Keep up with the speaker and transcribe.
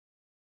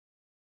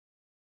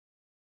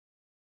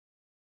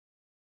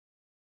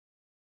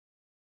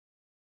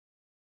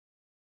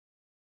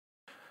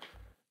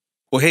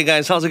Well, hey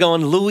guys, how's it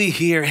going? Louie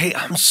here. Hey,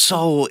 I'm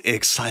so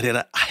excited.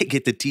 I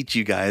get to teach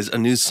you guys a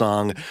new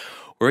song.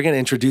 We're going to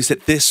introduce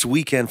it this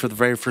weekend for the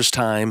very first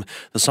time.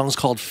 The song's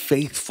called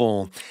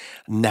Faithful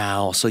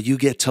Now. So you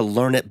get to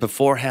learn it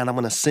beforehand. I'm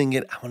going to sing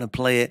it. I'm going to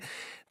play it.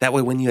 That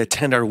way, when you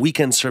attend our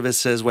weekend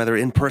services, whether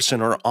in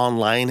person or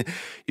online,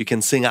 you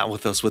can sing out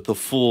with us with the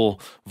full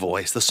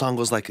voice. The song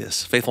goes like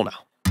this, Faithful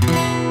Now.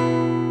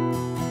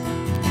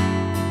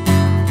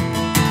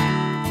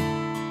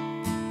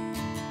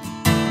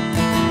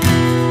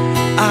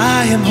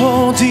 I am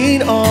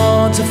holding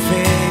on to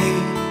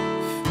faith,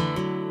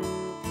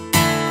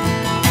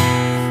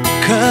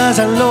 'cause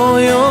I know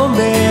you'll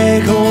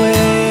make a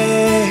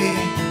way.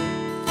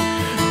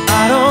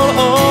 I don't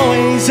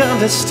always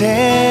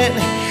understand,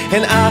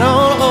 and I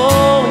don't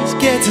always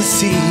get to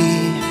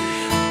see.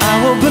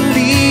 I will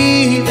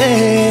believe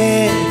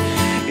it,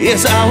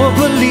 yes, I will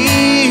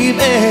believe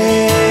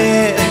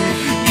it.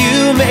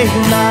 You make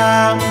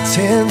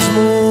mountains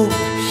move,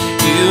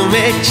 you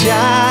make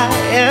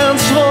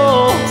giants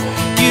fall.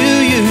 You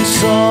use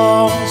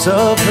songs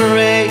of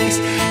praise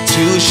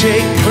to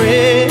shake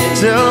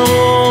prison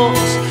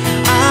walls.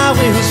 I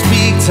will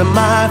speak to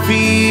my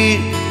fear,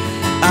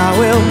 I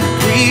will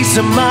preach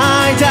to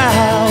my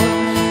doubt.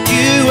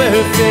 You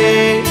were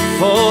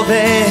faithful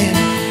then,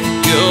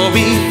 you'll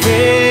be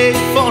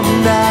faithful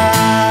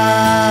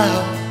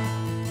now.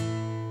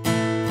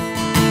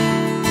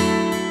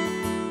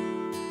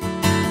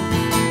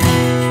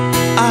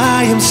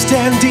 I am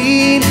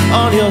standing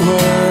on your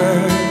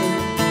word,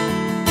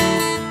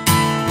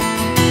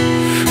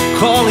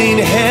 calling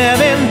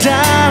heaven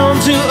down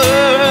to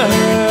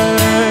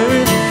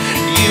earth.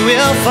 You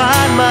will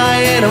find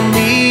my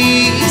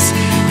enemies,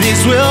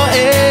 this will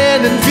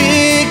end in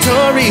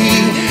victory,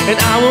 and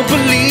I will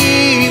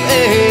believe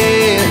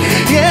it,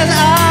 yes,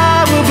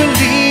 I will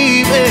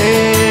believe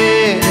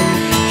it.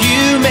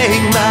 You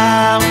make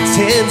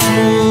mountains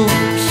move,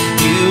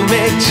 you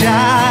make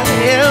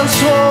giants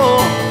fall.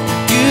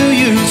 You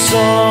use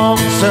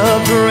songs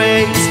of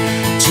praise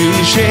to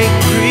shake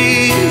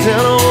prison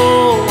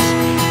walls.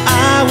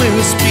 I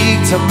will speak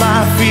to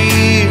my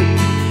fear,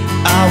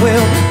 I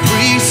will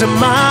preach to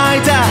my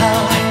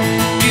doubt.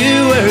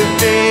 You were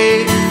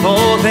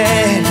faithful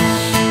then,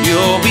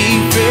 you'll be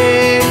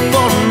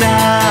faithful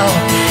now.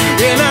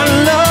 And I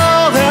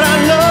know that I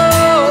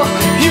know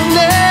you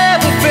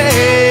never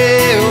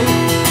fail.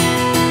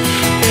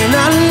 And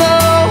I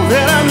know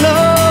that I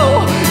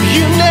know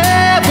you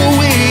never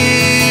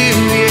will,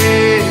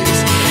 yes.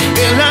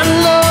 And I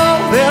know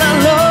that I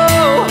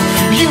know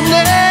you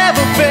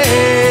never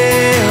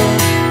fail.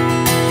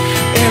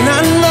 And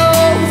I know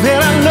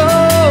that I know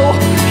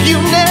you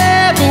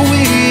never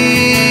will.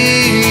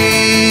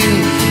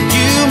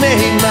 You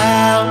make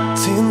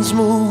mountains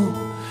move,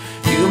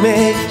 you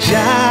make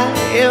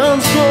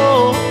giants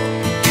fall.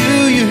 You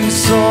use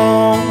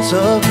songs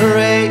of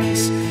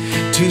praise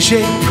to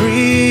shake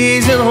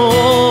prison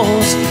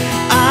halls.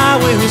 I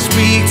will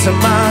speak to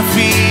my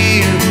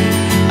fear,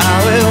 I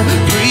will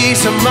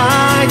preach to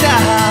my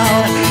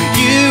doubt.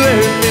 You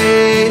are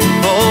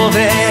faithful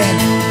then,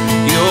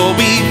 you'll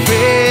be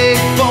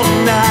faithful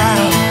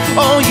now.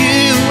 Oh,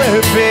 you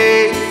were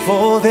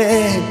faithful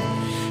then,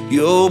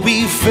 you'll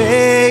be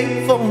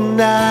faithful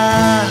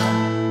now.